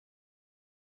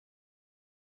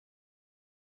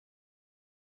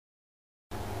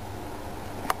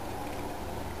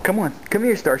Come on. Come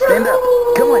here, Star. Stand up.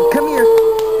 Come on. Come here.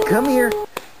 Come here.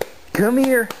 Come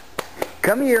here.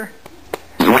 Come here.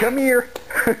 Come here.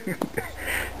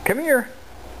 Come here.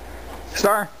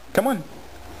 Star, come on.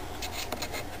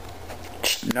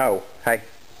 No. Hey.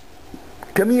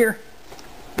 Come here.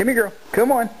 Come here, girl.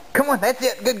 Come on. Come on. That's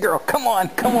it. Good girl. Come on.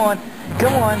 Come on.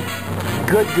 Come on.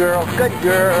 Good girl. Good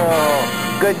girl.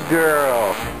 Good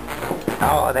girl.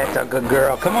 Oh, that's a good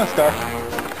girl. Come on, Star.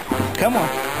 Come on.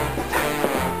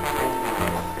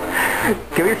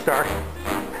 Come here, Star.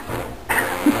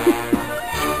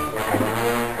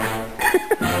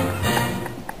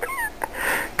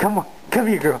 Come on. Come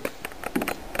here, girl.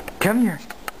 Come here.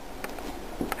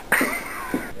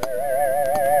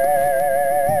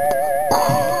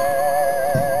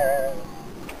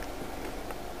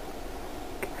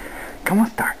 Come on,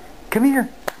 Star. Come here.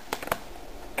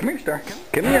 Come here, Star.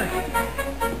 Come here.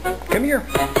 Come here.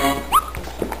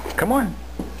 Come on.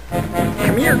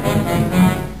 Come here.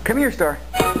 Come here, Star.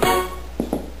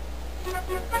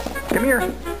 Come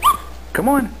here. Come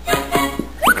on.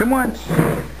 Come on.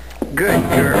 Good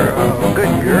girl.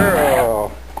 Good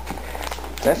girl.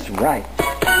 That's right.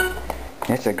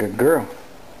 That's a good girl.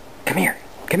 Come here.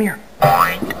 Come here.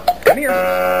 Come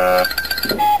here.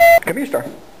 Come here, Star.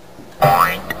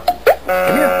 Come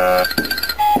here.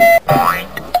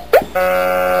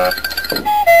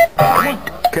 Come on.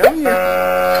 Come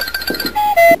here.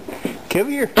 Come here. Come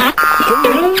here.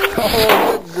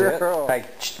 Oh, good girl. Hey.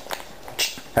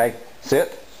 Hey.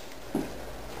 Sit.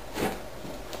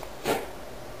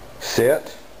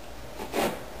 Sit.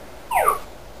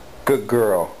 Good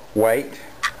girl. Wait.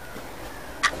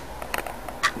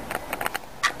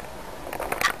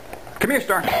 Come here,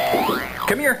 Star.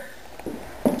 Come here.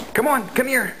 Come on. Come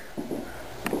here.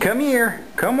 Come here.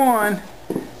 Come on.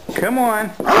 Come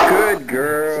on. Good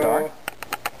girl. Star.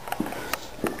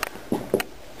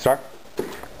 Star.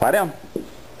 Lie down.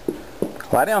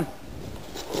 Lie down.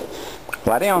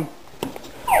 Lie down.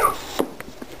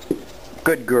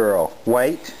 Good girl.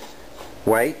 Wait.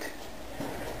 Wait.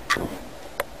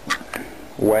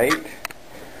 Wait.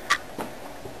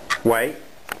 Wait.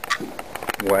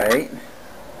 Wait.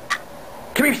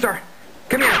 Come here, Star.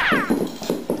 Come here.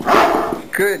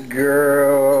 Good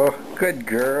girl. Good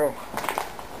girl.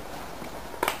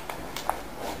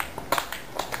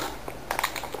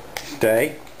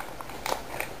 Stay.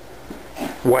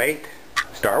 Wait.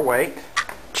 Star, wait.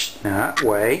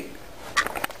 Wait.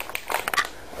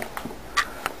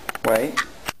 Wait.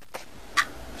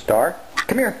 Star,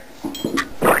 come here.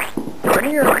 Come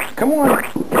here. Come on.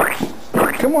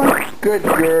 Come on. Good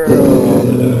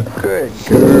girl. Good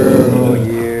girl.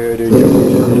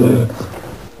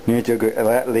 Yeah, that's a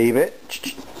good. Leave it.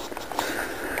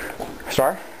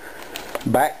 Star.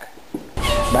 Back.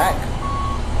 Back.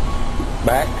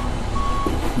 Back.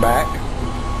 Back.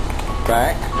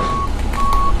 Back.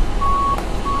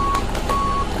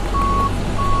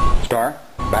 Star.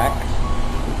 Back.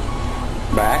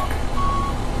 Back.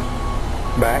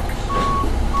 Back.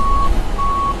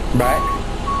 Back.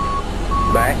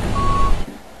 Back.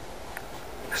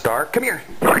 Star, come here.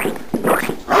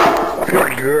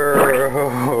 Good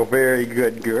girl. Very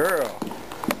good girl.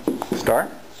 Star.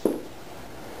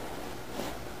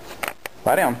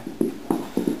 Lie down.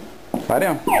 Lie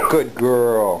down. Good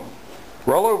girl.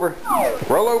 Roll over.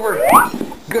 Roll over.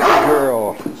 Good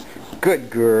girl. Good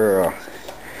girl.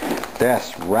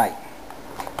 That's right.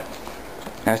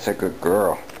 That's a good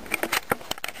girl.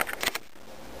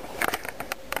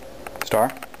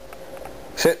 Star.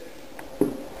 Sit.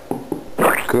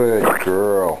 Good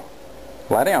girl.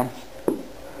 Lie down.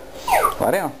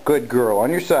 Lie down. Good girl.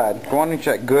 On your side. Go on and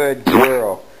check. Good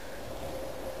girl.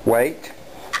 Wait.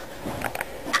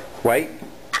 Wait.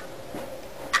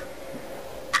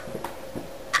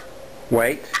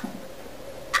 Wait.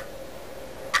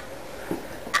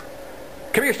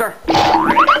 Come here, Star.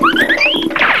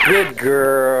 Good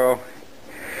girl.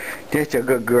 That's a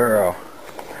good girl.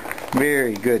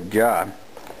 Very good job.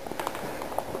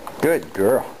 Good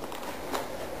girl.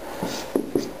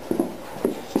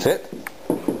 Sit.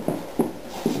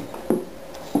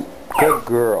 Good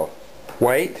girl.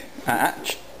 Wait.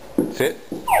 Sit.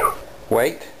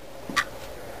 Wait.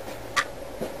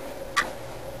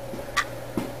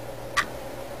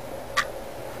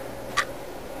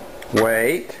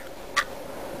 Wait.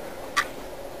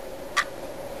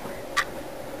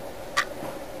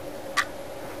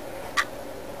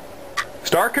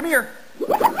 Star, come here.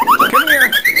 Come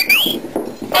here.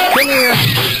 Come here.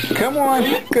 Come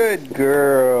on. Good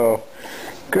girl.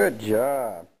 Good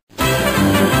job.